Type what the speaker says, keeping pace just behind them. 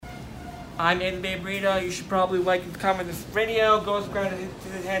I'm Anthony Babrita. You should probably like and comment this video. Go subscribe to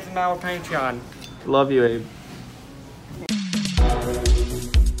the Handsome Hour Patreon. Love you, Abe.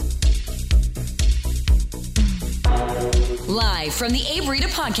 Live from the Abe Rita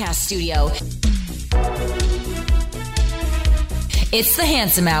Podcast Studio, it's the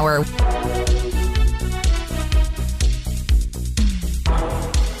Handsome Hour.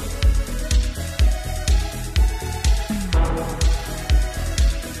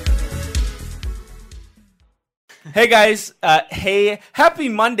 Hey guys, hey, happy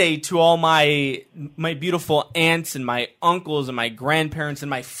Monday to all my beautiful aunts and my uncles and my grandparents and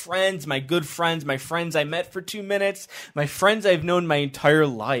my friends, my good friends, my friends I met for 2 minutes, my friends I've known my entire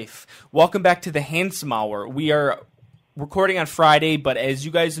life. Welcome back to the Handsome Hour. We are recording on Friday, but as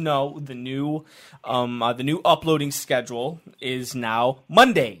you guys know, the new uploading schedule is now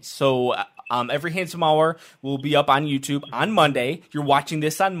Monday. So every Handsome Hour will be up on YouTube on Monday. You're watching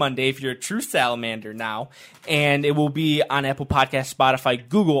this on Monday if you're a true salamander now. And it will be on Apple Podcasts, Spotify,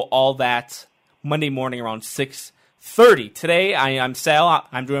 Google, all that Monday morning around 6:30. Today, I'm Sal.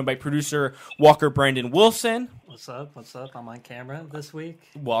 I'm joined by producer Walker Brandon Wilson. What's up? What's up? I'm on camera this week.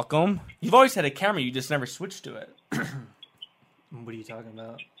 Welcome. You've always had a camera. You just never switched to it. What are you talking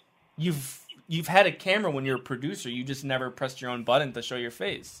about? You've had a camera when you're a producer. You just never pressed your own button to show your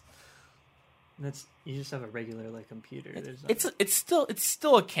face. You just have a regular computer. It's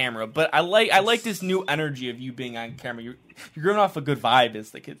still a camera, but I like this new energy of you being on camera. You're giving off a good vibe, as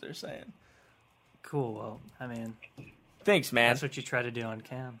the kids are saying. Cool. Well, I mean, thanks, man. That's what you try to do on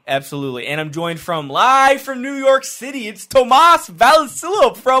cam. Absolutely. And I'm joined live from New York City. It's Tomas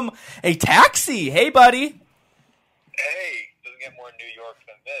Valicillo from A Taxi. Hey, buddy. Hey, doesn't get more New York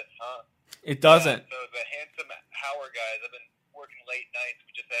than this, huh? It doesn't. So the Handsome Hour guys, I've been working late nights.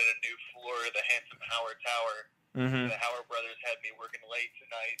 We just added a new floor, the Handsome Hour Tower. Mm-hmm. The Howard brothers had me working late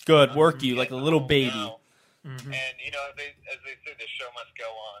tonight. Good, work you like a little baby. Mm-hmm. And as they say, the show must go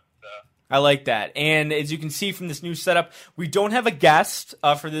on. So. I like that. And as you can see from this new setup, we don't have a guest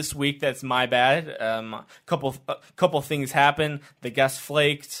for this week. That's my bad. A couple things happened. The guest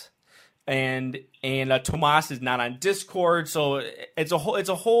flaked, and Tomas is not on Discord, so it's a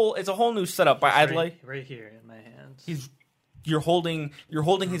whole new setup. But I'd like right here in my hands. You're holding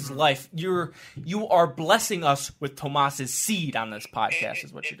his life. You are blessing us with Tomas's seed on this podcast.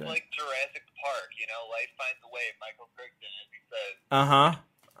 Is what you're doing. It's like Jurassic Park, life finds a way. Michael Crichton, as he says.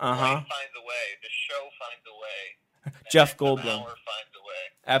 Life finds a way. The show finds a way. Jeff The Goldblum hour finds a way.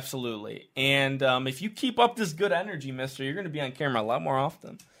 Absolutely. And if you keep up this good energy, Mister, you're going to be on camera a lot more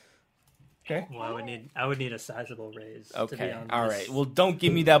often. Okay. Well, I would need a sizable raise. Okay. To be on All this. right. Well, don't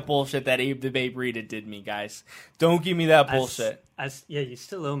give me that bullshit that Abe the Babe Rita did me, guys. Don't give me that bullshit. You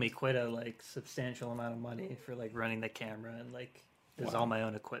still owe me quite a substantial amount of money for running the camera and this is all my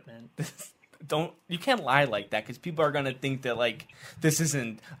own equipment. You can't lie like that because people are gonna think that this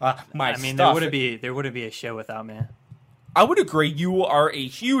isn't my stuff. There wouldn't be a show without me. I would agree. You are a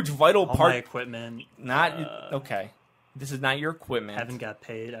huge vital all part. My equipment. Okay. This is not your equipment. Haven't got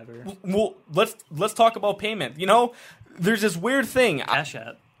paid ever. Well, let's talk about payment. There's this weird thing. Cash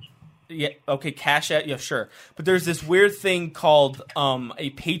App. Yeah. Okay. Cash App. Yeah. Sure. But there's this weird thing called a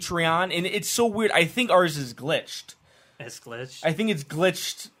Patreon, and it's so weird. I think ours is glitched. It's glitched. I think it's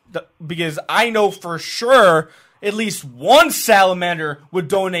glitched because I know for sure at least one salamander would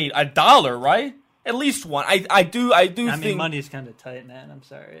donate $1, right? At least one. I do. I mean, money's kind of tight, man. I'm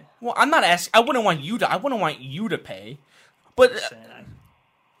sorry. Well, I'm not asking. I wouldn't want you to pay. But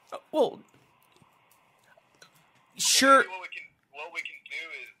well, sure. Maybe what we can do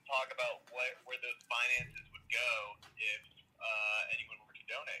is talk about where those finances would go if anyone were to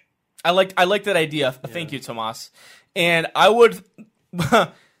donate. I like that idea. Yeah. Thank you, Tomas. And I would.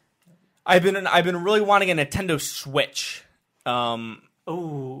 I've been really wanting a Nintendo Switch.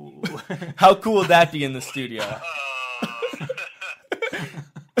 Oh, how cool would that be in the studio?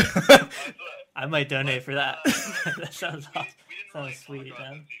 I might donate for that. That sounds awesome. We didn't sounds sweet,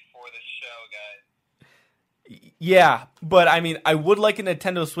 man. Before the show, guys. Yeah, but I mean, I would like a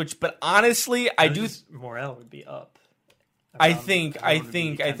Nintendo Switch, but honestly, Morale would be up. I think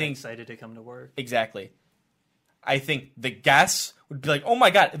excited to come to work. Exactly. I think the guests would be like, "Oh my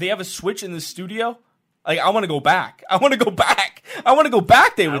god, they have a Switch in the studio." I want to go back. I want to go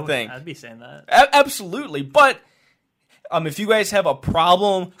back. They would think. I'd be saying that. Absolutely. But if you guys have a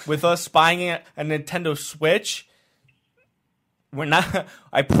problem with us buying a Nintendo Switch, we're not.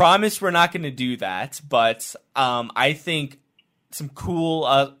 I promise we're not going to do that. But I think some cool.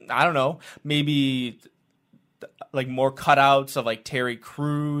 I don't know. Maybe like more cutouts of like Terry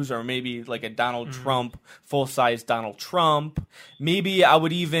Crews or maybe like a Donald Trump, full-size Donald Trump. Maybe I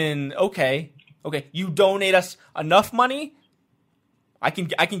would even okay, you donate us enough money, I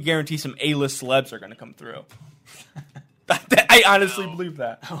can guarantee some A-list celebs are going to come through. I honestly believe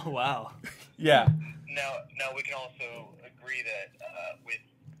that. Oh wow. Yeah. Now we can also agree that with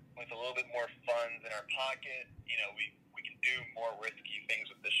a little bit more funds in our pocket, you know, we can do more risky things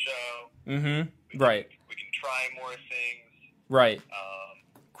with the show. Mm-hmm. Right. We can try more things. Right.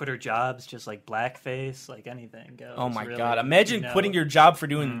 Quit our jobs, just like blackface, like anything goes. Oh my really, God! Imagine quitting your job for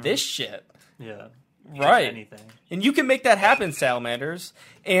doing this shit. Yeah. Right. Anything. And you can make that happen, Salamanders.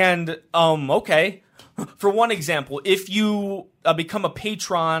 And okay, for one example, if you become a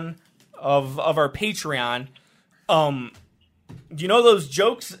patron of our Patreon, do you know those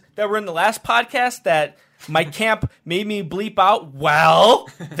jokes that were in the last podcast that Mike Camp made me bleep out? Well,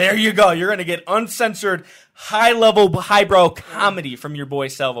 there you go. You're gonna get uncensored, high-level, highbrow comedy from your boy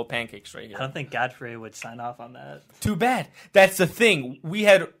Salvo Pancakes right here. I don't think Godfrey would sign off on that. Too bad. That's the thing. We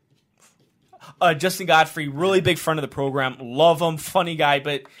had Justin Godfrey, really big friend of the program. Love him, funny guy,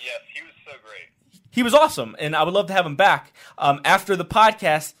 but yes, he was so great. He was awesome, and I would love to have him back. After the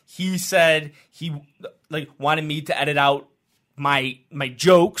podcast, he said he wanted me to edit out my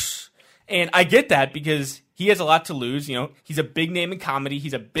jokes, and I get that because he has a lot to lose. You know, he's a big name in comedy.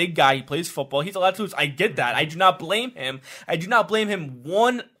 He's a big guy. He plays football. He's a lot to lose. I get that. I do not blame him. I do not blame him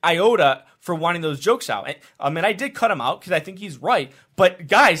one iota for wanting those jokes out. And I did cut him out because I think he's right. But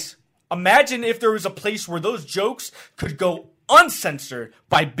guys, imagine if there was a place where those jokes could go uncensored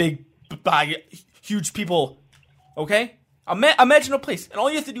by huge people. Okay? Imagine a place, and all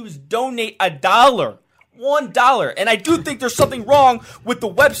you have to do is donate $1. $1. And I do think there's something wrong with the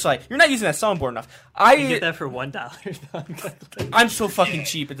website. You're not using that soundboard enough. You get that for $1. I'm so fucking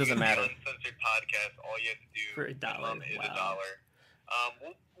cheap, it doesn't matter. Uncensored podcast, all you have to do for $1. is Wow.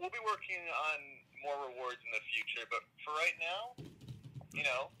 $1. We'll be working on more rewards in the future, but for right now, you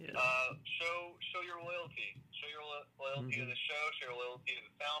know, show your loyalty. Show your loyalty to the show. Show your loyalty to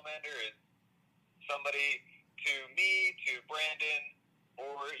the Salamander. Is somebody to me, to Brandon,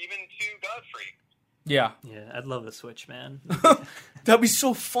 or even to Godfrey. Yeah. Yeah, I'd love a Switch, man. That'd be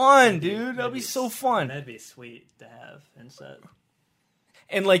so fun, dude. That'd be so fun. That'd be sweet to have instead.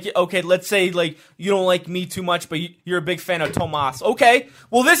 And okay, let's say you don't like me too much, but you're a big fan of Tomas. Okay,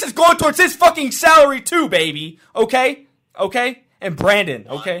 well this is going towards his fucking salary too, baby. Okay, and Brandon.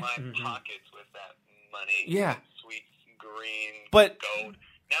 Okay. Line my pockets with that money. Yeah. Sweet green but gold.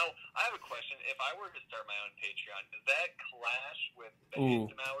 Now I have a question. If I were to start my own Patreon, does that clash with the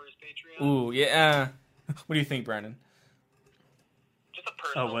Handsome Hours Patreon? Ooh, yeah. What do you think, Brandon? Just a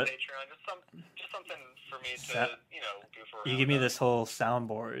personal Patreon, just something for me to, goof around. You give me this whole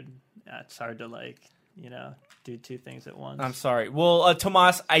soundboard. It's hard to do two things at once. I'm sorry. Well,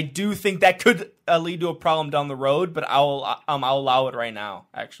 Tomas, I do think that could lead to a problem down the road, but I'll allow it right now.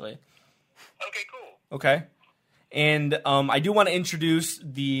 Actually. Okay. Cool. Okay. And I do want to introduce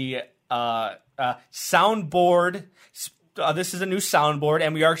the soundboard. This is a new soundboard,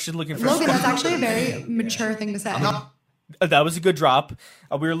 and we are actually looking for... Logan, that's actually a very mature thing to say. That was a good drop.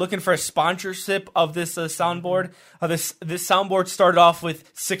 We were looking for a sponsorship of this soundboard. This soundboard started off with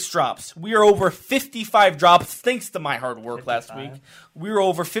 6 drops. We are over 55 drops, thanks to my hard work 55. last week. We were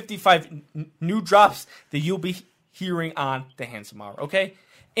over 55 new drops that you'll be hearing on the Handsome Hour, okay?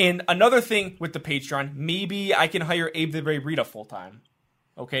 And another thing with the Patreon, maybe I can hire Abe the Brave Rita full-time,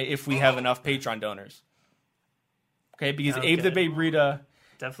 okay, if we have enough Patreon donors. Okay, because Abe the Brave Rita...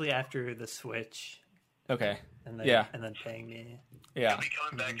 Definitely after the Switch. Okay. And then, and then paying me. Yeah. You'll be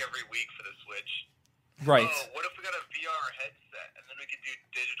coming back every week for the Switch. Right. Oh, what if we got a VR headset and then we could do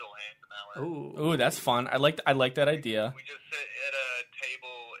digital Handsome Hour? Ooh, that's fun. I like that idea. We just sit at a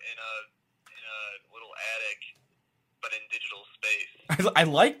table in a little attic, but in digital space. I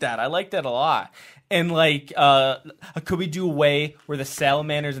like that. I like that a lot. And could we do a way where the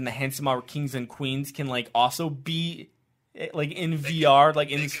Salamanders and the Handsome Hour Kings and Queens can also be in VR,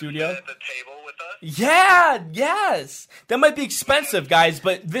 in the studio? Sit at the table with us? Yeah, yes. That might be expensive, guys,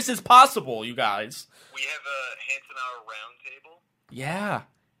 but this is possible, you guys. We have a Handsome Hour round table. Yeah.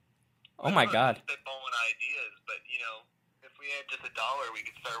 Oh my God. Spitballing ideas, but if we had just $1, we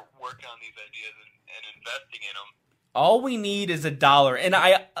could start working on these ideas and investing in them. All we need is $1, and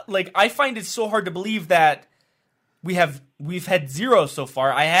I find it so hard to believe that we've had 0 so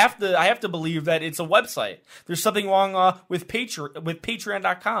far. I have to believe that it's a website. There's something wrong with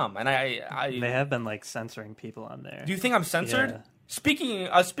Patreon.com, and they have been censoring people on there. Do you think I'm censored? Yeah. Speaking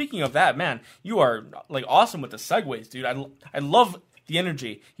of that, man, you are awesome with the segues, dude. I love the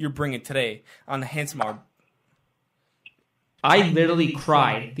energy you're bringing today on the Handsome Hour. I literally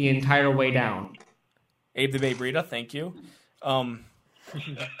cried the entire way down. Abe the Babe Rita, thank you. I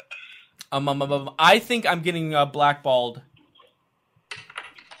think I'm getting blackballed.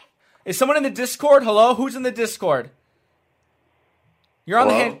 Is someone in the Discord? Hello? Who's in the Discord? You're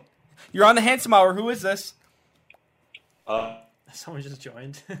on You're on the Handsome Hour. Who is this? Someone just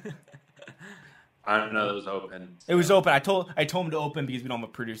joined. I don't know. It was open. It was open. I told him to open because we don't have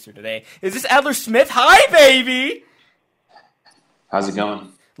a producer today. Is this Adler Smith? Hi, baby. How's it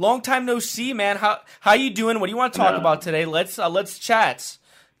going? Long time no see, man. How you doing? What do you want to talk about today? Let's chat.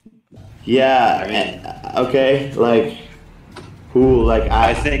 Yeah. Okay. Like, who? Like,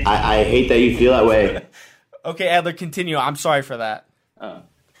 I think I hate that you feel that way. Okay, Adler, continue. I'm sorry for that.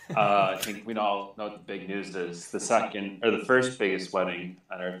 I think we all know what the big news is. The first biggest wedding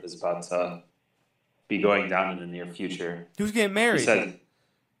on earth is about to be going down in the near future. Who's getting married? He said,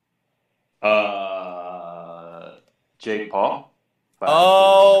 Jake Paul.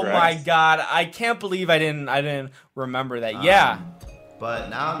 Oh my God! I can't believe I didn't remember that. Yeah.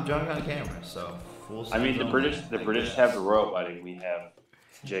 But now I'm drunk on camera, so full. I mean, the British have the royal wedding. We have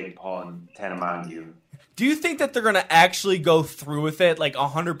Jake Paul and Tana Montague. Do you think that they're gonna actually go through with it, like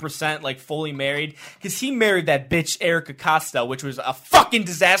 100%, like fully married? Because he married that bitch Erica Costa, which was a fucking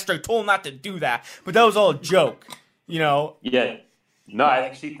disaster. I told him not to do that, but that was all a joke, you know? Yeah. No, I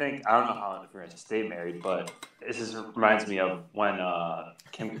actually think I don't know how long we're gonna stay married, but this reminds me of when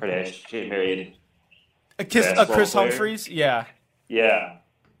Kim Kardashian married Chris Humphries. Yeah. Yeah.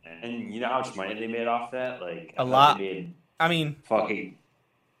 And you know how much money they made off that? Like a lot. I mean, fucking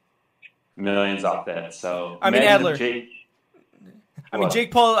millions off that. So I mean, Adler. Jake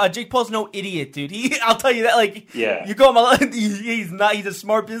Paul's no idiot, dude. I'll tell you that. Like, yeah, you go him. He's not. He's a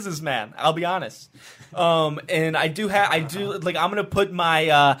smart businessman. I'll be honest. And I'm gonna put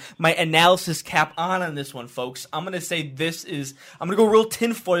my my analysis cap on this one, folks. I'm gonna say I'm gonna go real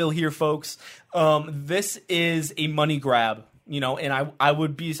tinfoil here, folks. This is a money grab. You know, and I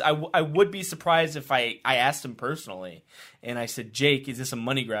would be surprised if I asked him personally, and I said, Jake, is this a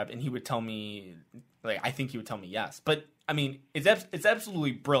money grab? And he would tell me, like, I think he would tell me yes. But I mean, it's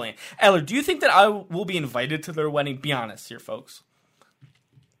absolutely brilliant. Adler, do you think that I will be invited to their wedding? Be honest here, folks.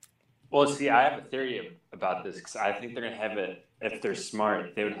 Well, see, I have a theory about this because I think they're gonna have it. If they're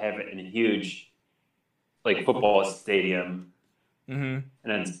smart, they would have it in a huge, like, football stadium, and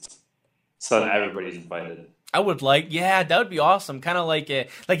then so everybody's invited. I would that would be awesome. Kind of like an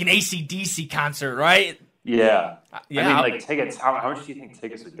AC/DC concert, right? Yeah. Yeah. I mean, like, tickets, how much do you think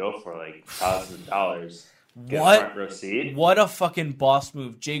tickets would go for? Like $1,000. What? Front row seat? What a fucking boss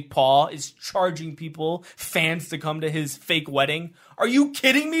move. Jake Paul is charging fans to come to his fake wedding. Are you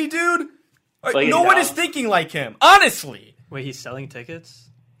kidding me, dude? Like, no one is thinking like him. Honestly. Wait, he's selling tickets?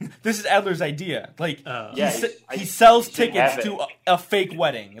 This is Adler's idea. Like, he sells tickets to a fake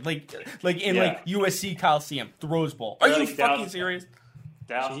wedding, like in like USC Coliseum, the Rose Bowl. Are you fucking serious?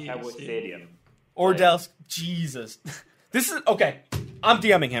 Dallas Cowboys Stadium or Dallas? Jesus, this is okay. I'm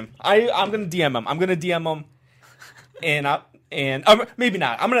DMing him. I'm gonna DM him. I'm gonna DM him, and maybe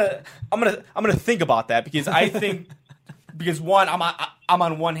not. I'm gonna think about that because I think one, I'm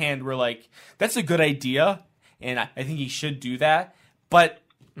on one hand, we're like, that's a good idea, and I think he should do that, but.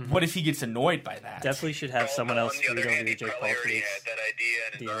 What if he gets annoyed by that? Definitely should have someone else tweet over to Jake Paul. He already had that idea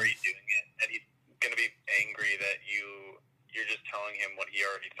and is already doing it, and he's gonna be angry that you're just telling him what he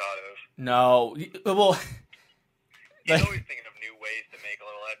already thought of. No, well, he's always thinking of new ways to make a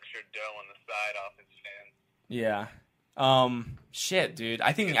little extra dough on the side off his fans. Yeah. Shit, dude.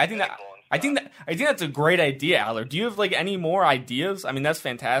 I think that's a great idea, Adler. Do you have like any more ideas? I mean, that's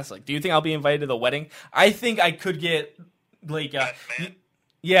fantastic. Do you think I'll be invited to the wedding? I think I could get like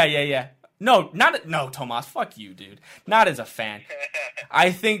Yeah. No, Tomas. Fuck you, dude. Not as a fan.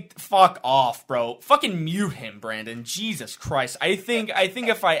 I think fuck off, bro. Fucking mute him, Brandon. Jesus Christ. I think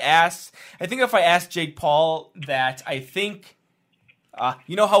if I asked Jake Paul that, I think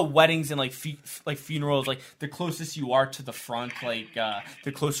you know how weddings and like funerals, like the closest you are to the front, like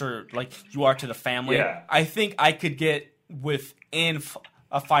the closer like you are to the family. Yeah. I think I could get within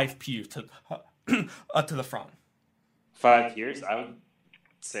a 5 pew to the front. 5 years, I would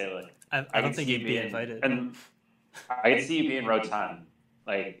say like I don't think you'd be invited. And I could see you being Rotan,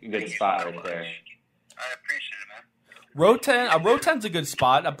 like a good spot right there. I appreciate it, man. Rotan's a good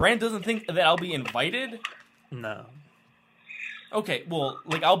spot. Brand doesn't think that I'll be invited. No. Okay, well,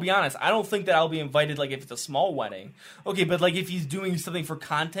 like, I'll be honest. I don't think that I'll be invited, like, if it's a small wedding. Okay, but, like, if he's doing something for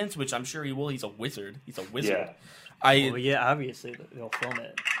content, which I'm sure he will, he's a wizard. Yeah. Obviously, they'll film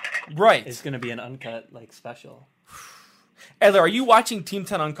it. Right. It's going to be an uncut, like, special. Adler, are you watching Team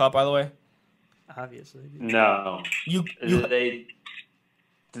 10 Uncut, by the way? Obviously. No. You Do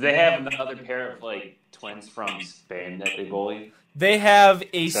they have another pair of like twins from Spain that they bully? They have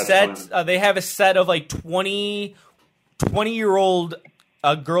a That's set. funny. They have a set of like 20-year-old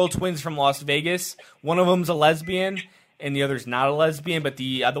girl twins from Las Vegas. One of them's a lesbian, and the other's not a lesbian. But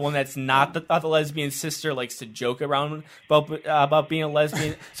the other one that's not the lesbian sister likes to joke around about being a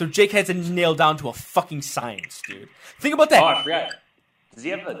lesbian. So Jake has it nailed down to a fucking science, dude. Think about that. Oh, I forgot. Does he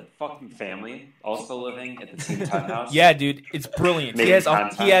have a fucking family also living at the same time house? Yeah, dude, it's brilliant. He Making has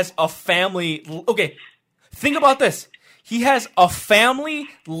content. a family. Okay, think about this. He has a family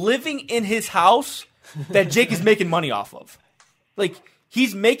living in his house that Jake is making money off of. Like,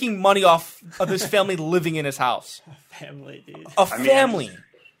 he's making money off of his family living in his house. Family, dude. A family.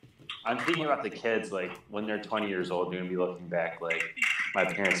 I'm thinking about the kids, like, when they're 20 years old, they're going to be looking back, like, my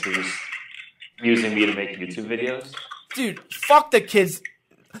parents were just using me to make YouTube videos. Dude, fuck the kids.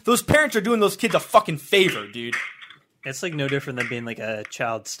 Those parents are doing those kids a fucking favor, dude. It's like no different than being like a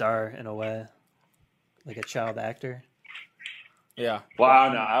child star in a way. Like a child actor. Yeah. Well, I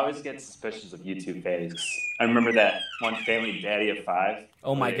don't know. I always get suspicious of YouTube fans. I remember that one Family Daddy of 5.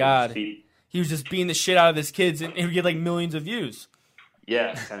 Oh my where God. they He was just beating the shit out of his kids, and he would get like millions of views.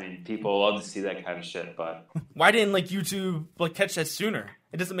 Yes, I mean, people love to see that kind of shit, but Why didn't like YouTube like catch that sooner?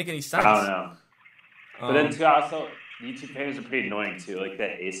 It doesn't make any sense. I don't know. But then, too, also, YouTube fans are pretty annoying, too. Like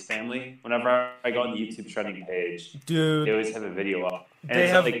that Ace family. Whenever I go on the YouTube trending page, Dude. they always have a video up. And They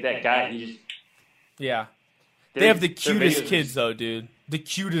it's have- like that guy, he just... Yeah. They have the their cutest videos are kids, just- though, dude. The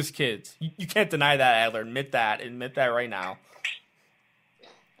cutest kids. You can't deny that, Adler. Admit that. Admit that right now.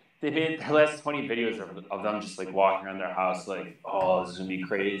 They made their last 20 videos of them just, like, walking around their house, like, oh, this is going to be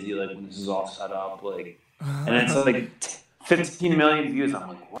crazy, like, when this is all set up, like... And it's, like, 15 million views. I'm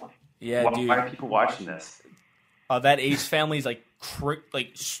like, what? Yeah, why, dude. why are people watching this? That Ace family is like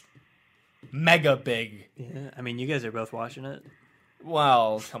mega big. Yeah, I mean, you guys are both watching it.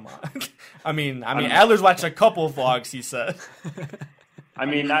 Well, come on. I mean, Adler's watched a couple of vlogs. He said. I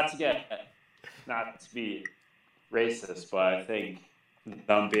mean, not to be racist, but I think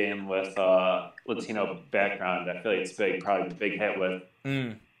them being with Latino background, I feel like it's probably a big hit with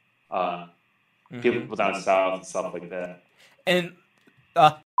people down south and stuff like that. And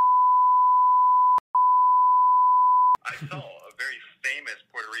I saw a very famous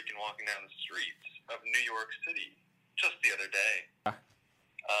Puerto Rican walking down the streets of New York City just the other day.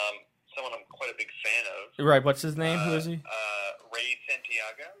 Someone I'm quite a big fan of. right, what's his name? Who is he? Ray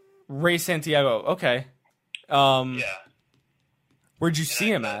Santiago. Ray Santiago. Okay. Yeah. Where'd you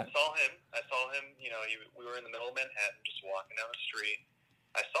see him I at? saw him. You know, we were in the middle of Manhattan, just walking down the street.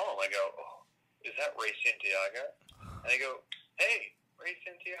 I saw him. I go, oh, is that Ray Santiago? And I go, hey, Ray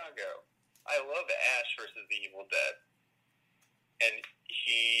Santiago. I love Ash versus the Evil Dead. And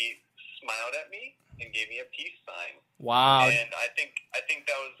he smiled at me and gave me a peace sign. Wow. And I think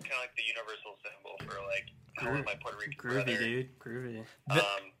that was kind of like the universal symbol for like all of my Puerto Rican Groovy, brother. dude. Groovy.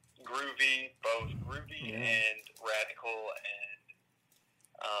 Groovy, both groovy and radical, and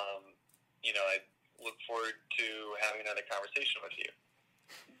you know, I look forward to having another conversation with you.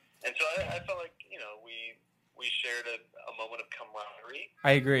 And so I felt like, you know, we shared a moment of camaraderie,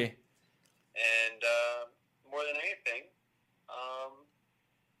 I agree. and more than anything,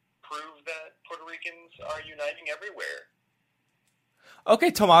 prove that Puerto Ricans are uniting everywhere. Okay,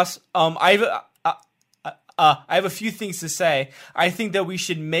 Tomas. I have a few things to say. I think that we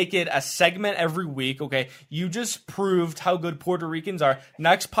should make it a segment every week. Okay, you just proved how good Puerto Ricans are.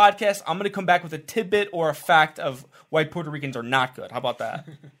 Next podcast, I'm going to come back with a tidbit or a fact of why Puerto Ricans are not good. How about that?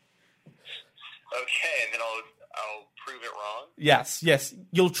 Okay, and then I'll prove it wrong. Yes.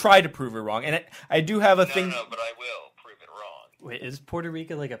 You'll try to prove it wrong, and I do have a thing. No, but I will prove it wrong. Wait, is Puerto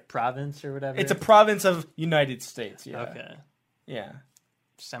Rico like a province or whatever? It's a province of United States. Yeah. Okay. Yeah.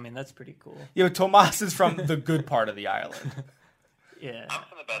 I mean, that's pretty cool. Yo, Tomas is from the good part of the island. Yeah. I'm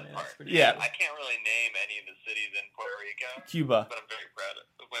from the best part. Yeah. I can't really name any of the cities in Puerto Rico, Cuba. but I'm very proud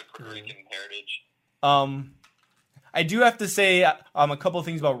of my Puerto Rican heritage. I do have to say a couple of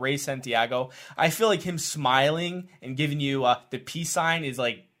things about Ray Santiago. I feel like him smiling and giving you the peace sign is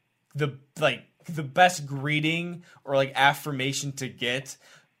like the best greeting or like affirmation to get,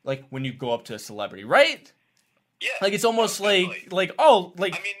 like when you go up to a celebrity, right? Yeah, Like it's almost definitely. like I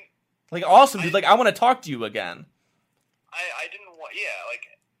mean, like awesome, dude. Like I want to talk to you again. I didn't want. Yeah, like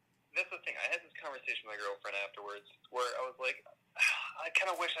that's the thing. I had this conversation with my girlfriend afterwards, where I was like, I kind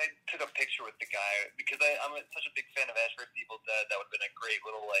of wish I took a picture with the guy because I'm such a big fan of Ash vs. Evil Dead. That would have been a great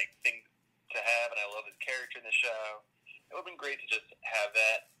little like thing to have, and I love his character in the show. It would have been great to just have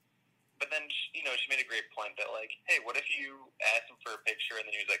that. But then, she made a great point that, like, hey, what if you asked him for a picture and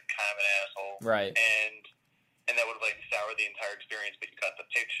then he was, like, kind of an asshole? Right. And that would have, like, soured the entire experience, but you got the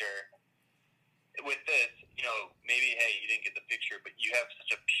picture. With this, maybe, hey, you didn't get the picture, but you have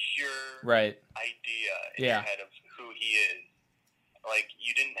such a pure idea in your head of who he is. Like,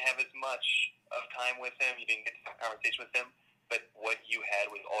 you didn't have as much of time with him, you didn't get to have a conversation with him, but what you had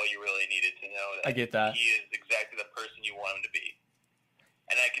was all you really needed to know. That I get that. He is exactly the person you want him to be.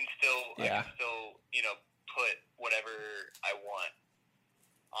 And I can still, put whatever I want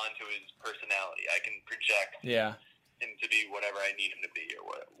onto his personality. I can project him to be whatever I need him to be or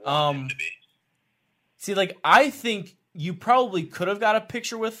what I want him to be. See, like, I think you probably could have got a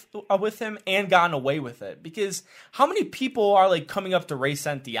picture with him and gotten away with it, because how many people are, like, coming up to Ray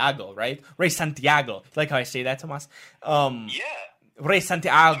Santiago, right? Ray Santiago. You like how I say that, Tomas? Ray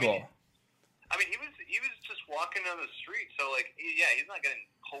Santiago. I mean, he was just walking down the street, so, like, he's not getting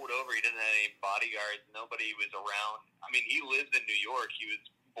pulled over. He doesn't have any bodyguards. Nobody was around. I mean, he lives in New York. He was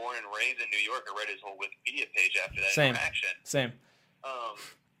born and raised in New York. I read his whole Wikipedia page after that interaction. Same.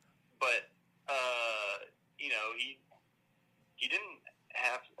 He didn't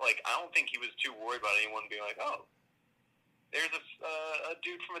have, like, I don't think he was too worried about anyone being like, oh, there's a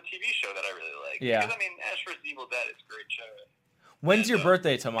dude from a TV show that I really like. Yeah. Because, I mean, Ash vs. Evil Dead is a great show. When's your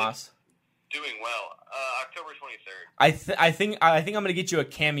birthday, Tomas? Doing well. October 23rd. I think I'm gonna get you a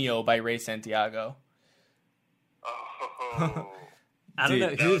cameo by Ray Santiago. Oh. I don't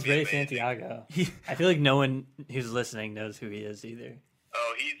know who's Ray amazing. Santiago. I feel like no one who's listening knows who he is either.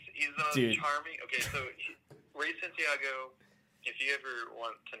 Oh, he's charming. Okay, so Ray Santiago. If you ever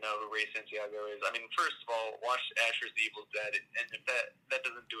want to know who Ray Santiago is, I mean, first of all, watch Ash vs. Evil Dead, and if that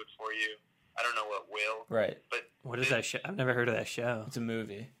doesn't do it for you, I don't know what will. Right. But what is that show? I've never heard of that show. It's a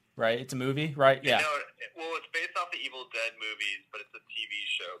movie, right? It's a movie, right? Yeah. Well, it's based off the Evil Dead movies, but it's a TV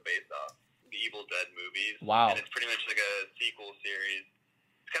show based off the Evil Dead movies. Wow. And it's pretty much like a sequel series.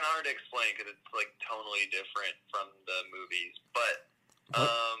 It's kind of hard to explain because it's like tonally different from the movies. But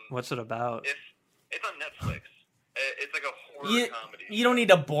what's it about? It's on Netflix. It's like a horror comedy. You don't need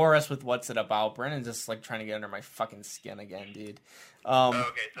to bore us with what's it about. Brennan's just like trying to get under my fucking skin again, dude.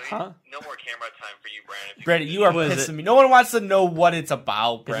 Okay, so no more camera time for you, Brandon. Brandon, you are pissing me. No one wants to know what it's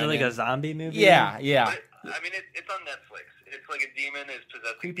about, Brandon. Is it like a zombie movie? Yeah. But, I mean, it's on Netflix. It's like a demon is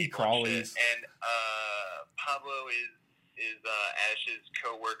possessing creepy people crawlies. and Pablo is Ash's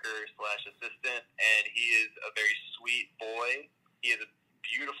co-worker / assistant, and he is a very sweet boy. He has a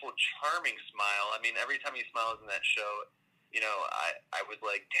beautiful, charming smile. I mean, every time he smiles in that show, I was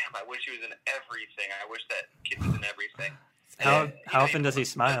like, damn, I wish he was in everything. I wish that kid was in everything. How often does he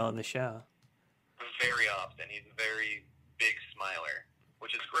smile in the show? Very often. He's a very big smiler,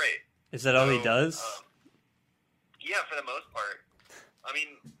 which is great. Is that all he does? Yeah, for the most part. I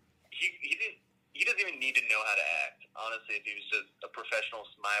mean, he doesn't even need to know how to act. Honestly, if he was just a professional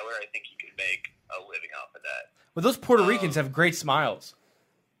smiler, I think he could make a living off of that. But those Puerto Ricans have great smiles.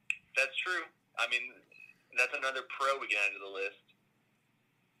 That's true. I mean, that's another pro we can add to the list.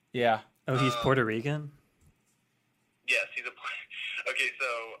 Yeah. Oh, he's Puerto Rican? Yes, he's a... Okay, so,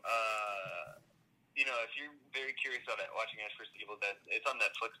 if you're very curious about watching Ash vs. Evil Dead, it's on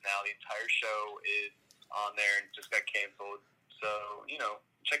Netflix now. The entire show is on there and just got canceled. So,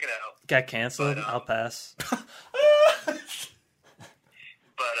 check it out. Got canceled? But, I'll pass. But,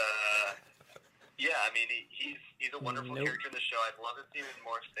 yeah, I mean, he's a wonderful character in the show. I'd love to see him in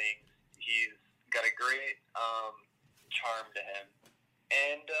more things. He's got a great charm to him.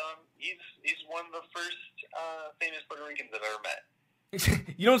 And he's one of the first famous Puerto Ricans I've ever met.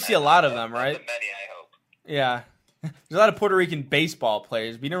 You don't see a lot of them, right? Many, I hope. Yeah. There's a lot of Puerto Rican baseball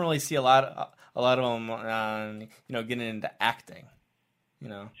players, but you don't really see a lot of them, getting into acting.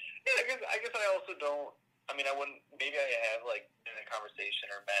 Yeah, I guess I also don't. I mean, I wouldn't. Maybe I have in a conversation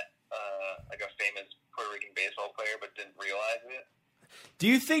or met a famous Puerto Rican baseball player, but didn't realize it. Do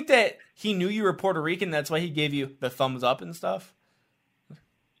you think that he knew you were Puerto Rican? That's why he gave you the thumbs up and stuff.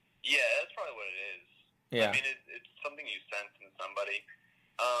 Yeah, that's probably what it is. Yeah. I mean, it's something you sense in somebody.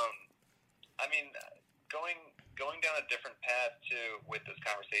 I mean, going down a different path too with this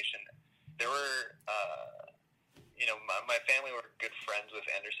conversation. There were, my family were good friends with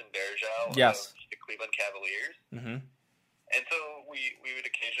Anderson Varejao yes. of the Cleveland Cavaliers. Mm-hmm. And so we would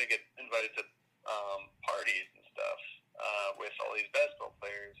occasionally get invited to parties and stuff with all these basketball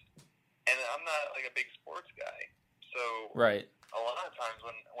players. And I'm not a big sports guy, so right. A lot of times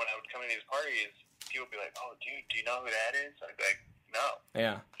when I would come to these parties, people would be like, "Oh, dude, do you know who that is?" I'd be like, "No."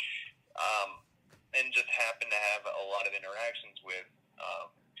 Yeah. And just happen to have a lot of interactions with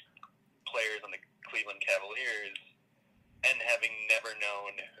players on the Cleveland Cavaliers, and having never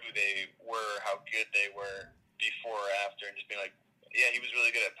known who they were, how good they were before or after, and just being like, yeah, he was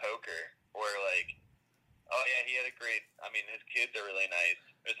really good at poker, or like, oh yeah, he had a great. I mean, his kids are really nice,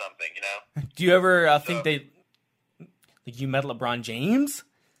 or something. You know. Do you ever think like you met LeBron James?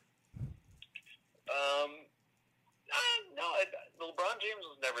 No, LeBron James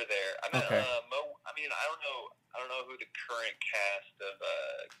was never there. I met Mo. I mean, I don't know who the current cast of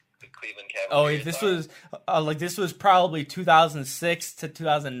the Cleveland Cavaliers. This was probably 2006 to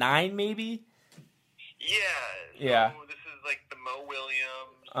 2009, maybe. Yeah. So this is like the Mo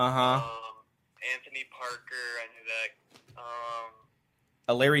Williams. Anthony Parker. I knew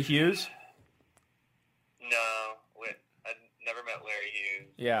that. Larry Hughes. No, I never met Larry Hughes.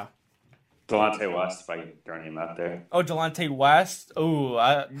 Yeah. Delonte West, if I can throw a name out there. Oh, Delonte West?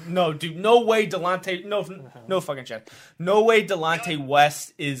 Oh, no, dude, no way Delonte, no fucking chance. No way Delonte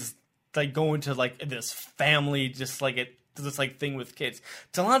West is, like, going to, like, this family, just thing with kids.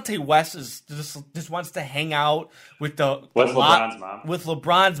 Delonte West is just wants to hang out with LeBron's mom? With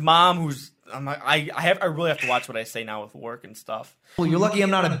LeBron's mom, who's, I really have to watch what I say now with work and stuff. Well, you're lucky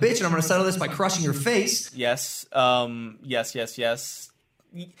I'm not a bitch and I'm going to settle this by crushing your face. Yes, yes.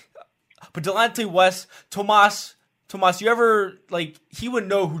 But Delonte West, Tomas, you ever, like, he would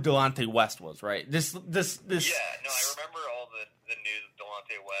know who Delonte West was, right? This. Yeah, no, I remember all the news of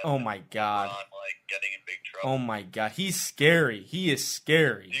Delonte West. Oh my God. Like getting in big trouble. Oh my God, he's scary. He is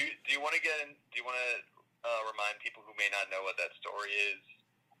scary. Do you want to remind people who may not know what that story is?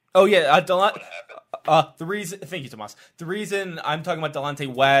 Oh yeah, What happened? the reason. Thank you, Tomas. The reason I'm talking about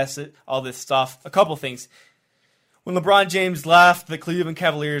Delonte West, all this stuff, a couple things. When LeBron James left the Cleveland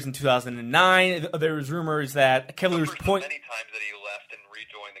Cavaliers in 2009, there was rumors that Cavaliers many times that he left and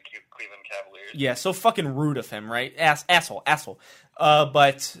rejoined the Cleveland Cavaliers. Yeah, so fucking rude of him, right? Asshole.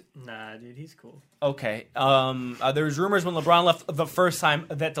 But nah, dude, he's cool. Okay. There was rumors when LeBron left the first time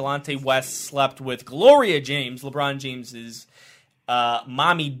that Delonte West slept with Gloria James, LeBron James's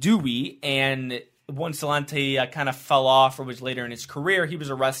mommy Dewey, and once Delonte kind of fell off or was later in his career, he was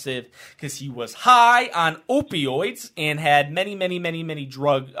arrested because he was high on opioids and had many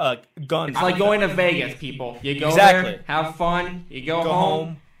drug guns. It's like going to Vegas, people. You go Exactly. there, have fun, you go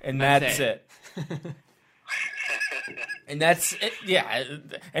home, and that's it. And that's it, yeah.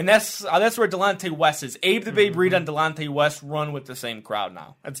 And that's where Delonte West is. Abe the Babe Reed and Delonte West run with the same crowd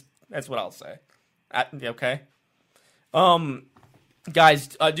now. That's what I'll say. Okay. Guys,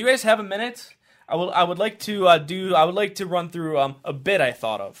 do you guys have a minute? I would like to run through a bit I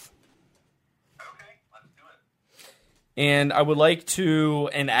thought of. Okay, let's do it. And I would like to,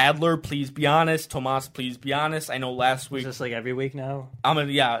 and Adler, please be honest. Tomas, please be honest. I know last week. Is this like every week now? I'm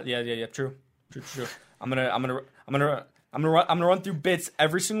gonna, yeah. True. I'm gonna run through bits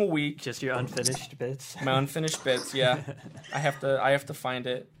every single week. Just your unfinished bits. My unfinished bits, yeah. I have to find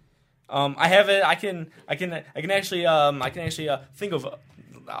it. I have it. I can actually think of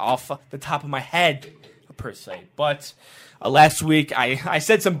off the top of my head per se. But last week I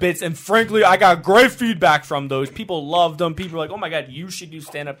said some bits, and frankly I got great feedback from those. People loved them. People were like, "Oh my God, you should do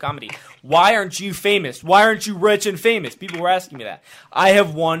stand-up comedy. Why aren't you famous? Why aren't you rich and famous?" People were asking me that. I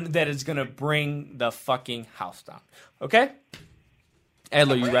have one that is gonna bring the fucking house down. Okay,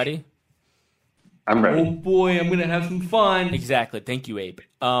 Adler, you ready? I'm ready. Oh boy, I'm gonna have some fun. Exactly. Thank you, Abe.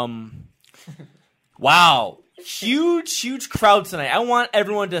 Wow. Huge crowd tonight. I want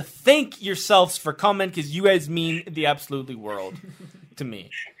everyone to thank yourselves for coming because you guys mean the absolutely world to me.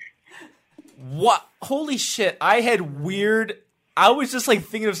 What? Holy shit. I was just like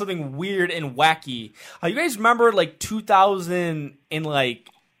thinking of something weird and wacky. You guys remember like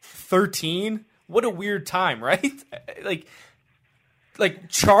 2013? What a weird time, right? Like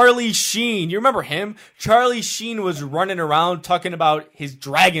Charlie Sheen. You remember him? Charlie Sheen was running around talking about his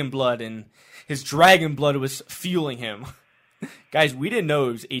dragon blood, and his dragon blood was fueling him. Guys, we didn't know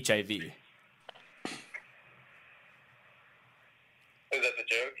it was HIV. Is that the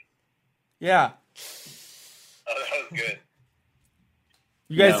joke? Yeah. Oh, that was good.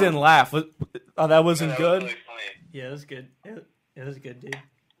 You guys didn't laugh. Oh, that wasn't That good? was really funny. Yeah, it was good. It was good, dude.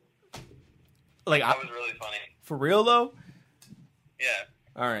 Like, That was really funny. for real, though? Yeah.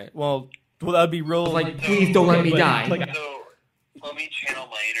 All right. Well, that would be real. Like, please don't let me die. So let me channel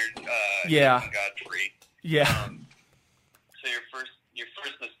my inner Yeah. Godfrey. Yeah. So your first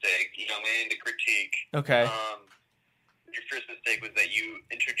mistake, meaning the critique. Okay. Your first mistake was that you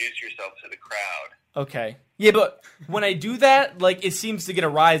introduced yourself to the crowd. Okay. Yeah, but when I do that, like, it seems to get a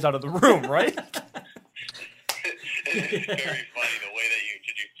rise out of the room, right? It's very funny the way that you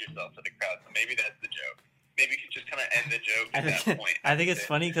introduced yourself to the crowd. So maybe that's the joke. maybe you could just kind of end the joke at that point. I think it's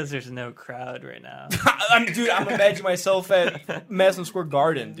funny because there's no crowd right now. I'm imagining myself at Madison Square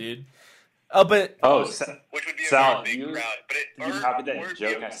Garden, dude. But which would be a Sal, very big crowd. But did you copy that or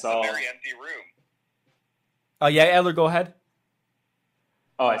joke I saw? A very empty room. yeah, Adler, go ahead.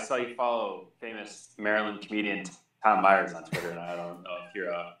 Oh, I saw you follow famous Maryland comedian Tom Myers on Twitter, and I don't know if you're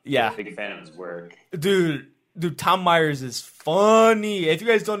a big fan of his work. Dude, Tom Myers is funny. If you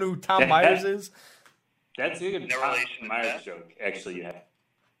guys don't know who Tom Myers is. That's a good Tom Myers joke, actually. You have.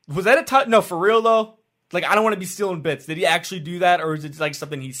 Was that no, for real, though? Like, I don't want to be stealing bits. Did he actually do that, or is it like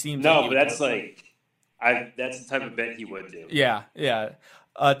something he seems No, like but that's like... that's the type of bit he would do. Yeah.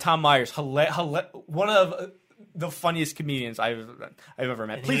 Tom Myers, one of the funniest comedians I've ever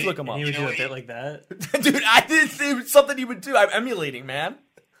met. Please look him up. He would do a bit like that. Dude, I didn't say it was something he would do. I'm emulating, man.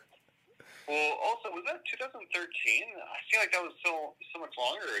 Well, also, was that 2013? I feel like that was so much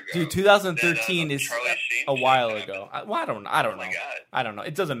longer ago. Dude, 2013 is a while ago. I don't know. Oh my God. I don't know.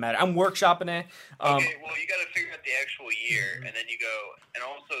 It doesn't matter. I'm workshopping it. Okay, well, you got to figure out the actual year, and then you go, and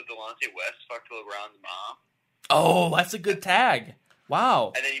also Delonte West fucked LeBron's mom. Oh, that's a good tag.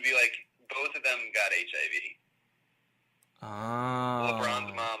 Wow. And then you'd be like, both of them got HIV.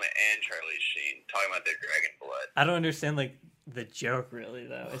 LeBron's mom and Charlie Sheen talking about their dragon blood. I don't understand like the joke really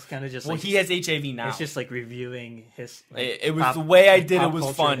though. It's kind of just like he has HIV now. It's just like reviewing his. It was the way I did it was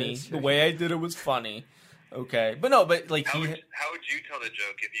funny. History. The way I did it was funny. Okay, but like how would you tell the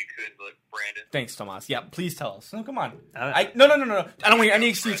joke if you could, like, Brandon? Thanks, Tomas. Yeah, please tell us. No, come on. No. I don't want any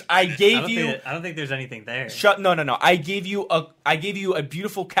excuse. I don't think there's anything there. No. I gave you a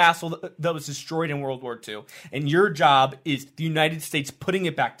beautiful castle that was destroyed in World War II, and your job is the United States putting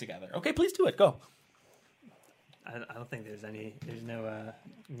it back together. Okay, please do it. Go. I don't think there's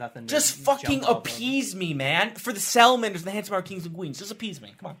nothing. Just fucking appease me, man. For the salamanders, the handsome kings and queens. Just appease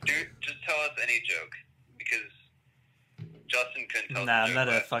me. Come on. Dude, just tell us any joke. Because Justin couldn't tell. Nah, I'm not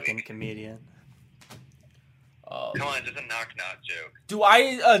a fucking comedian. Come on, just a knock joke. Do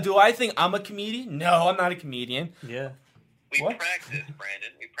I think I'm a comedian? No, I'm not a comedian. Yeah. We practice,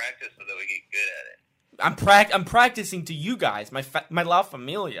 Brandon. We practice so that we get good at it. I'm practicing to you guys, my La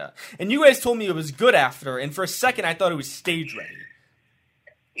Familia, and you guys told me it was good after, and for a second I thought it was stage ready.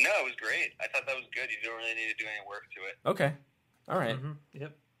 No, it was great. I thought that was good. You don't really need to do any work to it. Okay. All right. Mm-hmm.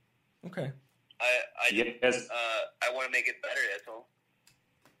 Yep. Okay. I want to make it better, that's all.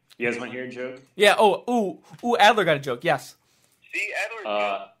 You guys want to hear a joke? Yeah, ooh, Adler got a joke, yes. See, Adler's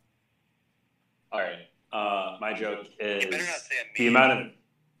good. Alright, my joke is you better not say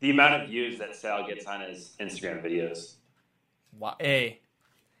the amount of views that Sal gets on his Instagram videos. Wow. Hey,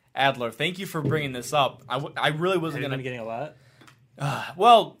 Adler, thank you for bringing this up. I really wasn't going to... getting a lot?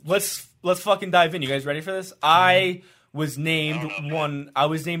 Well, let's fucking dive in. You guys ready for this? I was named one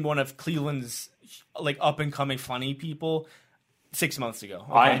of Cleveland's like up and coming funny people 6 months ago.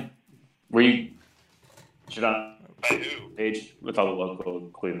 Okay? Were you on page with all the local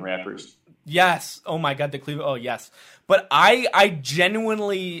Cleveland rappers? Yes. Oh my God, the Cleveland. Oh yes. But I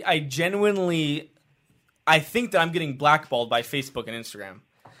genuinely think that I'm getting blackballed by Facebook and Instagram.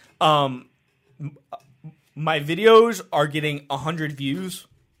 My videos are getting 100 views.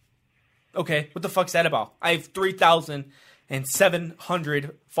 Okay, what the fuck's that about? I have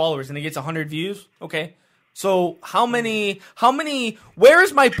 3,700 followers and it gets 100 views. Okay, so how many? Where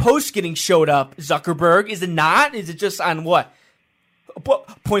is my post getting showed up? Zuckerberg? Is it not? Is it just on what?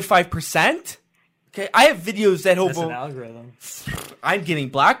 0.5%? Okay, I have videos that That's an algorithm. I'm getting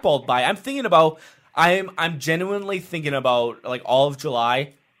blackballed by. I'm genuinely thinking about like all of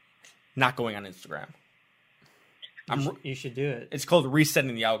July, not going on Instagram. You should do it. It's called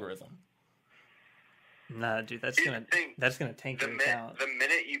resetting the algorithm. Nah, dude, that's gonna tank your account. The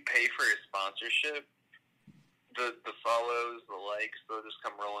minute you pay for your sponsorship, the follows, the likes, they'll just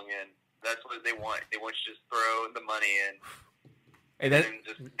come rolling in. That's what they want. They want you to just throw the money in, and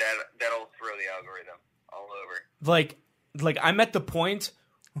just that'll throw the algorithm all over. Like I'm at the point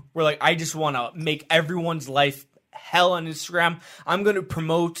where like I just want to make everyone's life hell on Instagram. I'm going to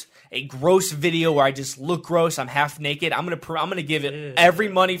promote a gross video where I just look gross. I'm half naked. I'm going to give it every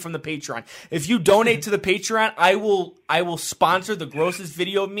money from the Patreon. If you donate to the Patreon, I will sponsor the grossest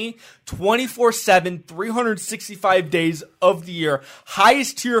video of me 24/7, 365 days of the year.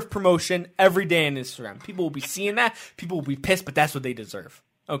 Highest tier of promotion every day on Instagram. People will be seeing that. People will be pissed, but that's what they deserve.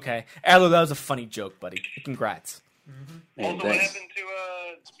 Okay. Adler, that was a funny joke, buddy. Congrats. Mm-hmm. Also, what happened to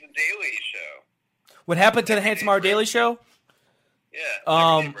the Daily Show? What happened to the Handsome Hour Daily Show?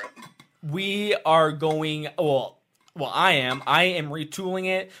 Yeah. We are going. Well, I am retooling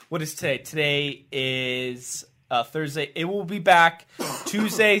it. What is today? Today is Thursday. It will be back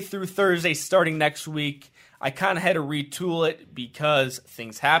Tuesday through Thursday starting next week. I kind of had to retool it because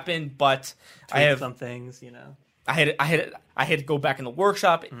things happened, but I have some things, you know. I had to go back in the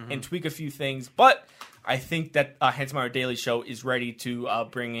workshop and tweak a few things, but I think that Handsome Hour Daily Show is ready to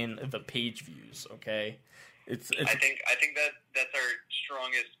bring in the page views. Okay, it's I think that's our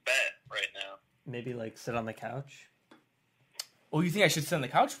strongest bet right now. Maybe like sit on the couch, Oh, you think I should sit on the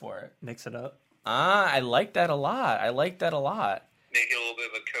couch for it? mix it up. I like that a lot. Make it a little bit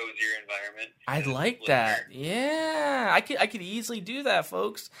of a cozier environment. I like Listener. that. Yeah, I could easily do that,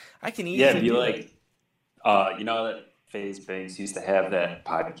 folks. I can easily. Yeah, it'd be do like, you know that FaZe Banks used to have that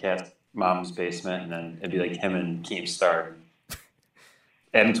podcast, Mom's Basement, and then it'd be like him and Keemstar.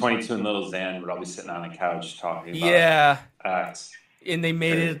 Adam 22 and Little Xan would all be sitting on the couch talking about acts. And they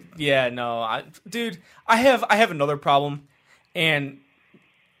made it. Yeah, no, dude, I have another problem, and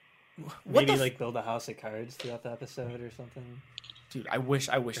Maybe like build a house of cards throughout the episode or something. Dude, I wish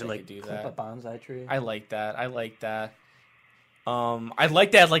I Or like could do clip that. a bonsai tree. I like that. I like that,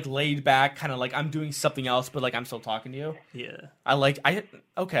 like laid back, kind of like I'm doing something else, but like I'm still talking to you. Yeah.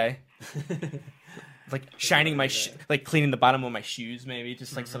 Okay. Like shining my, like cleaning the bottom of my shoes, maybe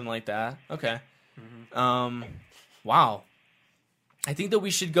just like something like that. Okay. Wow. I think that we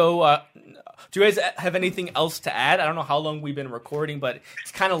should go. Do you guys have anything else to add? I don't know how long we've been recording, but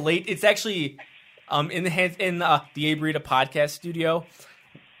it's kind of late. It's actually in the Abe Rita podcast studio.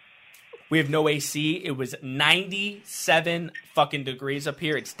 We have no AC. It was 97 fucking degrees up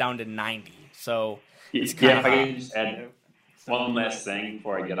here. It's down to 90. So it's kind If of I hot. can just add one last thing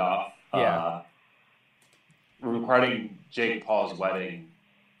before I get off. Yeah. Regarding Jake Paul's wedding,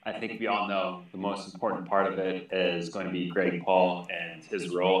 I think we all know the most important part of it is going to be Greg Paul and his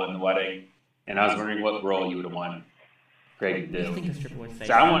role in the wedding. And I was wondering what role you would want Greg to do.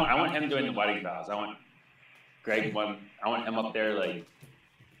 So I want him doing the wedding vows. I want him up there like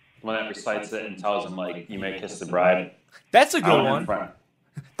one that recites it and tells him like you may kiss the bride. That's a good one.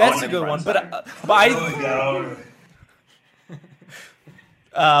 That's a good one. But I.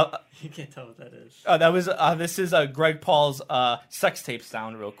 You can't tell what that is. That was this is Greg Paul's sex tape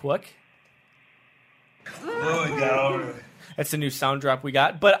sound, real quick. That's a new sound drop we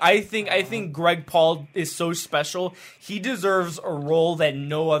got. But I think Greg Paul is so special. He deserves a role that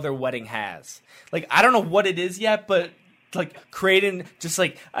no other wedding has. Like I don't know what it is yet, but like creating just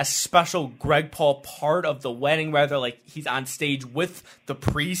like a special Greg Paul part of the wedding, rather like he's on stage with the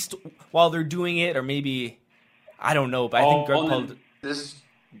priest while they're doing it, or maybe I don't know. But I think Greg Paul. This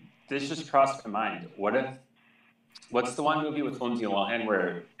just crossed my mind. What's the one movie with Lindsay Lohan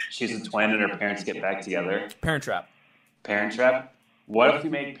where she's a twin and her parents get back together? Parent Trap. Parent Trap? What if we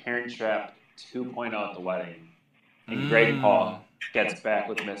make Parent Trap 2.0 at the wedding and Greg Paul gets back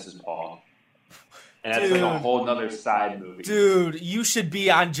with Mrs. Paul? And that's like a whole nother side movie. Dude, you should be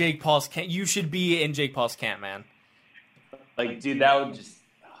on Jake Paul's camp. You should be in Jake Paul's camp, man. Like, dude, that would just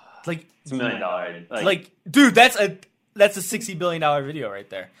like it's $1 million. Like, dude, that's a $60 billion video right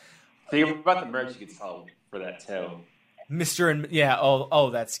there. Think about the merch you could sell for that too. Mr. and yeah, oh,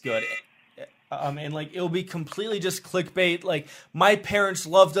 that's good. And like it'll be completely just clickbait. Like my parents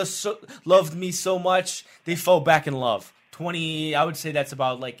loved me so much they fell back in love. I would say that's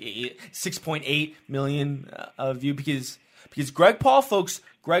about like 6.8 million view because Greg Paul, folks,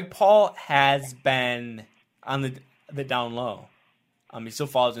 Greg Paul has been on the down low. He still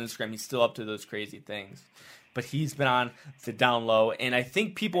follows Instagram. He's still up to those crazy things. But he's been on the down low, and I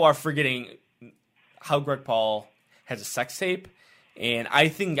think people are forgetting how Greg Paul has a sex tape. And I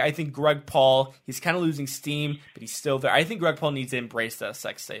think Greg Paul, he's kind of losing steam, but he's still there. I think Greg Paul needs to embrace that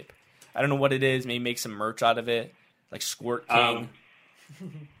sex tape. I don't know what it is. Maybe make some merch out of it, like Squirt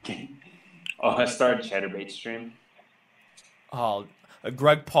King. I started Chatterbait stream. Oh, a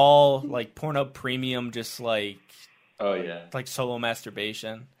Greg Paul like Pornhub Premium, just like like solo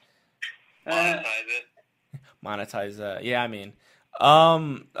masturbation. Monetize it. Monetize that. Yeah, I mean,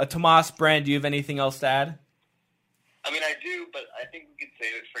 Tomas, Brand, do you have anything else to add? I mean, I do, but I think we could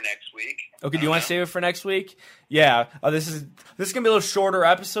save it for next week. Okay, do you want to save it for next week? Yeah, this is gonna be a little shorter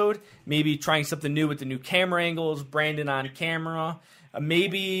episode. Maybe trying something new with the new camera angles. Brandon on camera.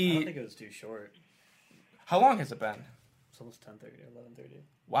 Maybe. I don't think it was too short. How long has it been? It's almost 10:30 or 11:30.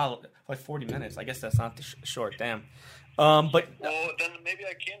 Wow, like 40 minutes. I guess that's not short. Damn. But well, then maybe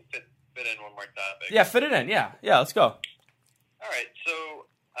I can fit in one more topic. Yeah, fit it in. Yeah, let's go. All right, so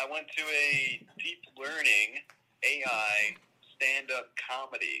I went to a deep learning AI stand-up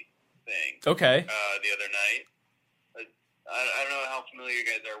comedy thing. Okay. The other night. I don't know how familiar you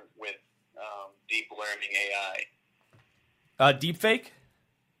guys are with deep learning AI. Deepfake?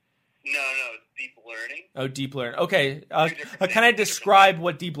 No, deep learning. Oh, deep learning. Okay. different Can I things. describe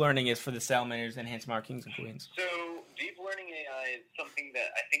what deep learning is for the salamanders and handsome our kings and queens? So deep learning AI is something that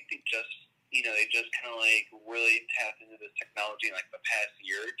I think they just kind of like really tapped into this technology in like the past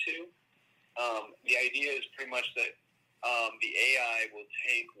year or two. The idea is pretty much that the AI will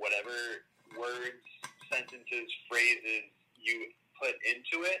take whatever words, sentences, phrases you put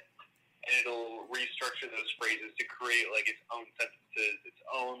into it, and it'll restructure those phrases to create like its own sentences, its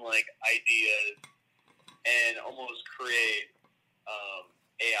own like ideas, and almost create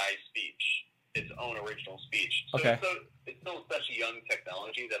AI speech, its own original speech. So Okay. it's still such a young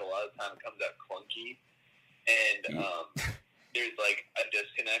technology that a lot of time comes out clunky, and there's like a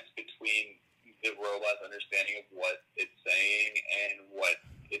disconnect between the robot's understanding of what it's saying and what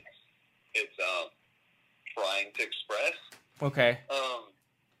it's trying to express. Okay.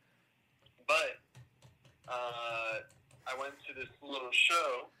 But I went to this little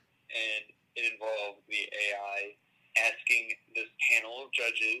show, and it involved the AI asking this panel of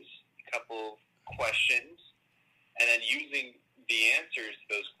judges a couple of questions, and then using the answers to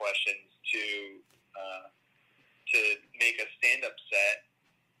those questions to make a stand-up set.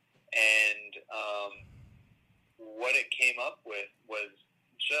 And what it came up with was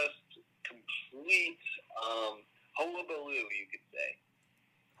just complete hullabaloo, you could say.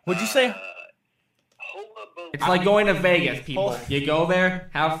 What'd you say? Hullabaloo. It's like going to Vegas, people. You go there,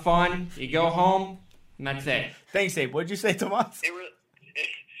 have fun, you go home, and that's it. Thanks, Abe. What'd you say, Tomas? It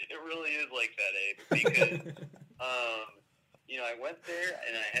really is like that, Abe, because I went there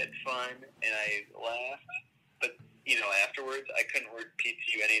and I had fun and I laughed, but afterwards I couldn't repeat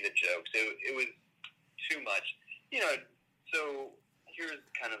to you any of the jokes. It was too much. So here's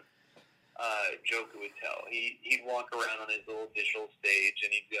kind of joke it would tell. He'd walk around on his little digital stage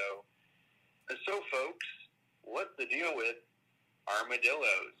and he'd go, "So folks, what's the deal with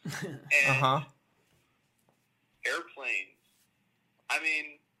armadillos and airplanes? I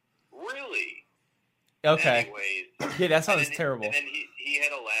mean, really?" Okay. Anyways, Yeah, that sounds terrible. And then he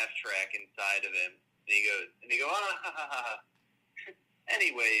had a laugh track inside of him, and he goes, ah, ha, ha, ha.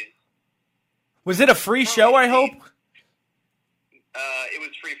 Anyways, Was it a free show, I hope? It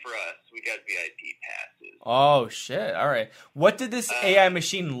was free for us. We got VIP passes. Oh, shit. All right. What did this AI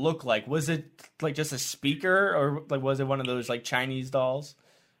machine look like? Was it like just a speaker, or like was it one of those like Chinese dolls?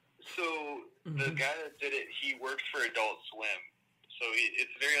 So the guy that did it, he worked for Adult Swim. So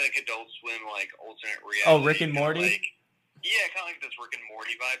it's very like Adult Swim, like alternate reality. Oh, Rick and Morty? Yeah, kind of like this Rick and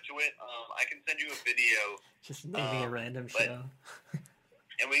Morty vibe to it. I can send you a video. Just naming a random show.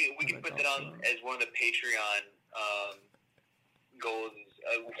 And we can put that on as one of the Patreon goals.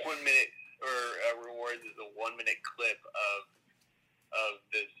 1 minute or rewards is a 1 minute clip of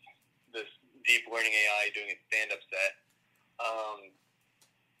this deep learning AI doing a stand up set.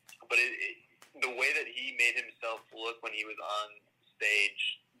 But the way that he made himself look when he was on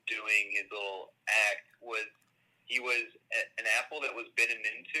stage doing his little act was he was an apple that was bitten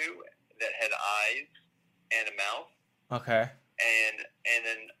into that had eyes and a mouth. Okay. And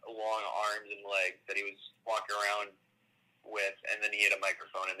then long arms and legs that he was walking around with, and then he had a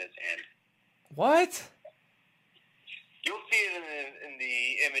microphone in his hand. What? You'll see it in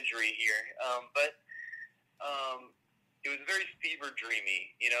the imagery here, but it was very fever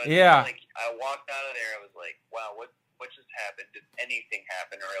dreamy. Yeah. Like I walked out of there, I was like, "Wow, what just happened? Did anything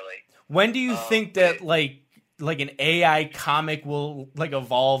happen really?" When do you think that like an AI comic will like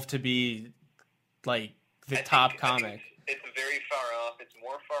evolve to be like the top comic? It's very far off. It's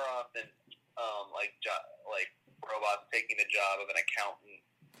more far off than like robots taking the job of an accountant.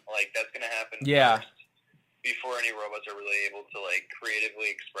 Like that's going to happen first before any robots are really able to like creatively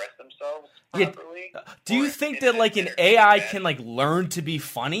express themselves properly. Do you think that like an AI can like learn to be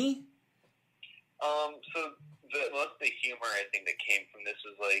funny? So most of the humor I think that came from this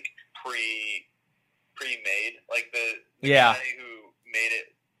was like pre-made. Like the guy who made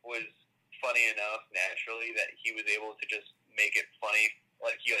it was funny enough naturally that he was able to just make it funny.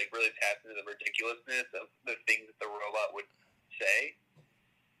 Like he like really tapped into the ridiculousness of the things that the robot would say.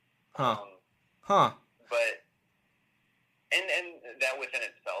 But and that within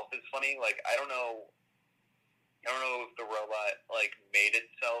itself is funny. Like I don't know if the robot like made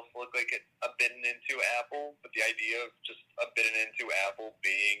itself look like a bitten into apple, but the idea of just a bitten into apple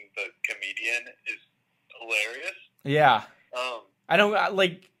being the comedian is hilarious. Yeah. I don't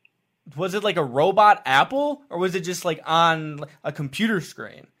like. Was it like a robot apple, or was it just like on a computer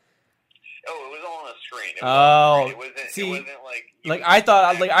screen? Oh, it was all on a screen. It wasn't like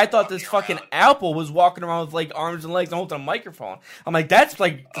I thought this fucking apple was walking around with like arms and legs and holding a microphone. I'm like, that's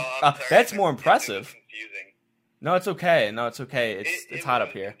like that's more impressive. Confusing. No, it's okay. It's hot up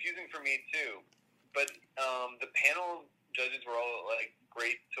here. Confusing for me too. but the panel judges were all like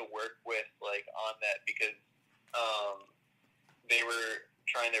great to work with, like on that because they were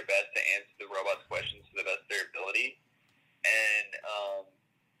trying their best to answer the robot's questions to the best of their ability, and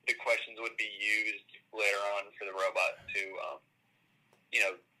the questions would be used later on for the robot to,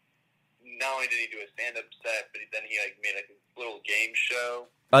 not only did he do a stand-up set, but then he like made like a little game show.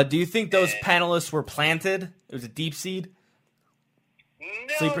 Do you think those panelists were planted? It was a deep seed? No,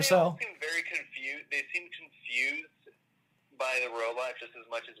 Sleeper they cell? all seemed very confused. They seemed confused by the robot just as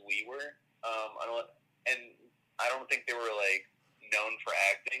much as we were. I don't think they were like known for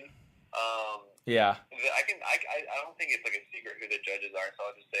acting. Yeah. I don't think it's like a secret who the judges are, so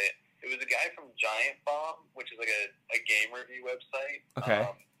I'll just say it. It was a guy from Giant Bomb, which is like a game review website. Okay.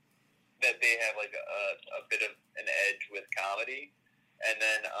 That they have like a bit of an edge with comedy, and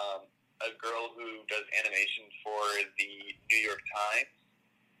then a girl who does animation for the New York Times,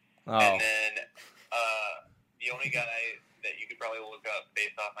 and then the only guy that you could probably look up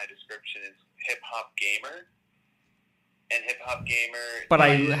based off my description is Hip Hop Gamer. And Hip Hop Gamer. But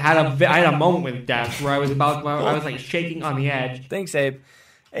I had a moment with Dash where I was like shaking on the edge. Thanks, Abe.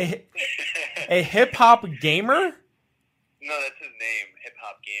 A hip hop gamer? No, that's his name, Hip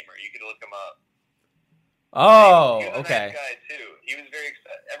Hop Gamer. You could look him up. Oh, he was a okay. nice guy too. He was very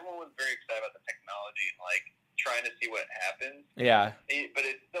excited. Everyone was very excited about the technology and like trying to see what happens. Yeah. But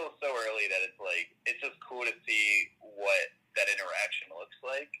it's still so early that it's like it's just cool to see what that interaction looks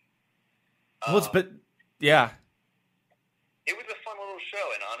like. Yeah. It was a fun little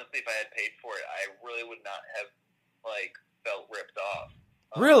show, and honestly, if I had paid for it, I really would not have like felt ripped off.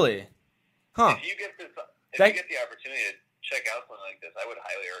 Really? Huh. If you get the opportunity to check out something like this, I would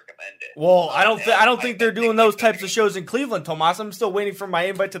highly recommend it. Well, I don't think they're doing those types of shows in Cleveland, Tomas. I'm still waiting for my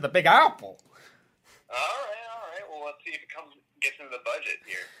invite to the Big Apple. All right. Well, let's see if it gets into the budget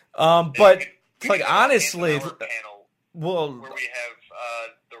here. But like honestly, panel well, where we have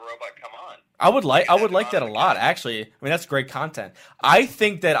the robot come on. I would like that a lot, actually. I mean, that's great content. I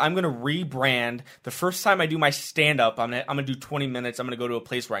think that I'm gonna rebrand. The first time I do my stand up, I'm gonna do 20 minutes. I'm gonna go to a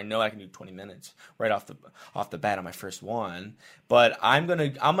place where I know I can do 20 minutes right off the bat on my first one. But I'm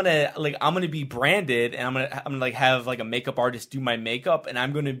gonna be branded, and I'm gonna like have like a makeup artist do my makeup, and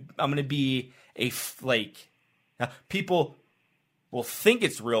I'm gonna be people will think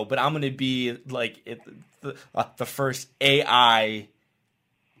it's real, but I'm gonna be like the first AI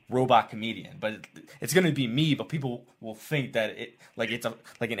robot comedian, but it's gonna be me. But people will think that it's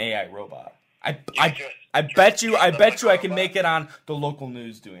an AI robot. I bet you I can make it on the local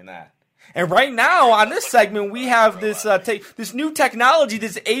news doing that. And right now on this segment we have this this new technology,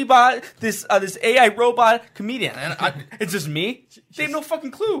 this AI robot comedian, and it's just me. They have no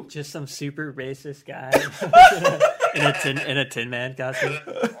fucking clue. Just some super racist guy in a Tin Man costume.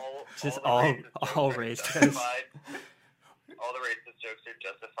 Just all racist. All the racist jokes are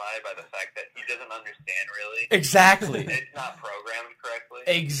justified by the fact that he doesn't understand really. Exactly. It's not programmed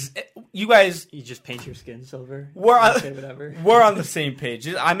correctly. You guys, you just paint your skin silver. We're on the same page.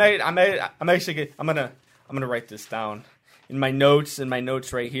 I'm gonna write this down in my notes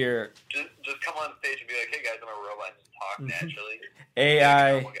right here. Just come on stage and be like, "Hey guys, I'm a robot." Just talk naturally.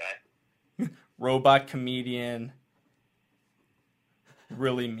 AI robot comedian.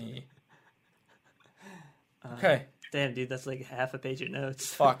 Really me. Okay. Damn, dude, that's like half a page of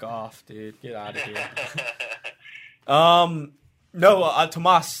notes. Fuck off, dude. Get out of here. No,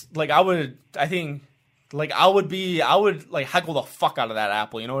 Tomas, I would heckle the fuck out of that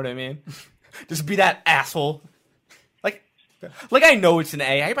Apple. You know what I mean? Just be that asshole. Like I know it's an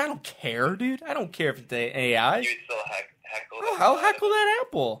AI, but I don't care, dude. I don't care if it's an AI. You'd still heckle. Oh, I'll heckle that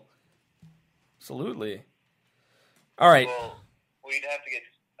Apple. Absolutely. All right. Well, we'd have to get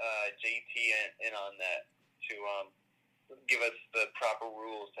JT in on that to give us the proper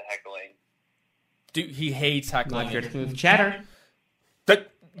rules to heckling. Dude, he hates heckling. Not your smooth chatter. The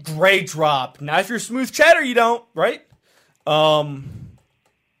great drop. Not if you're smooth chatter, you don't, right? I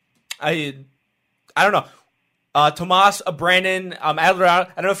don't know. Tomas, Brandon, Adler, I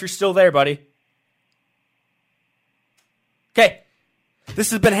don't know if you're still there, buddy. Okay.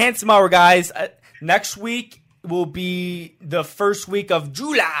 This has been Handsome Hour, guys. Next week will be the first week of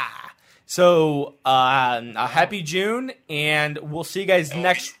July. So, a happy June, and we'll see you guys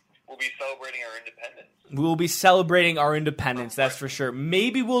next. We'll be celebrating our independence. We will be celebrating our independence, that's for sure.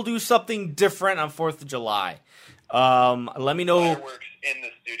 Maybe we'll do something different on 4th of July. Let me know. Fireworks in the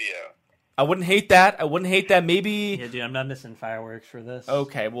studio. I wouldn't hate that. Maybe. Yeah, dude, I'm not missing fireworks for this.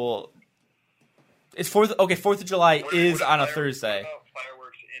 Okay, well, it's 4th. Okay, 4th of July is on a Thursday. What about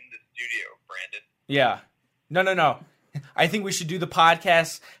fireworks in the studio, Brandon? Yeah. No. I think we should do the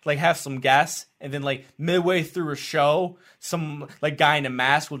podcast, like have some guests, and then like midway through a show, some like guy in a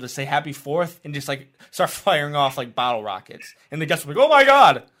mask will just say Happy 4th and just like start firing off like bottle rockets. And the guests will be like, oh my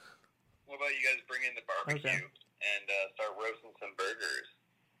God. What about you guys bring in the barbecue and start roasting some burgers?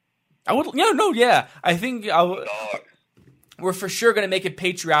 I would, yeah. I think we're for sure going to make it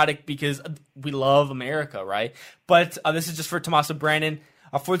patriotic because we love America, right? But this is just for Tommaso Brandon.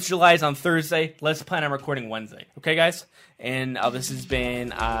 4th of July is on Thursday. Let's plan on recording Wednesday. Okay, guys? And this has been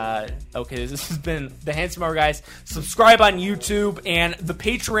the Handsome Hour, guys. Subscribe on YouTube and the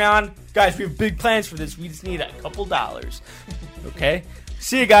Patreon. Guys, we have big plans for this. We just need a couple dollars. Okay?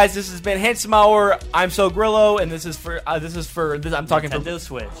 See you guys. This has been Handsome Hour. I'm So Grillo, and this is for I'm talking for Nintendo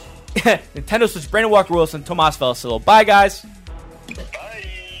Switch. Nintendo Switch. Brandon Walker Wilson, Tomas Velcillo. Bye, guys. Bye.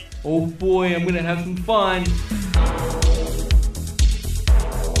 Oh boy, I'm gonna have some fun.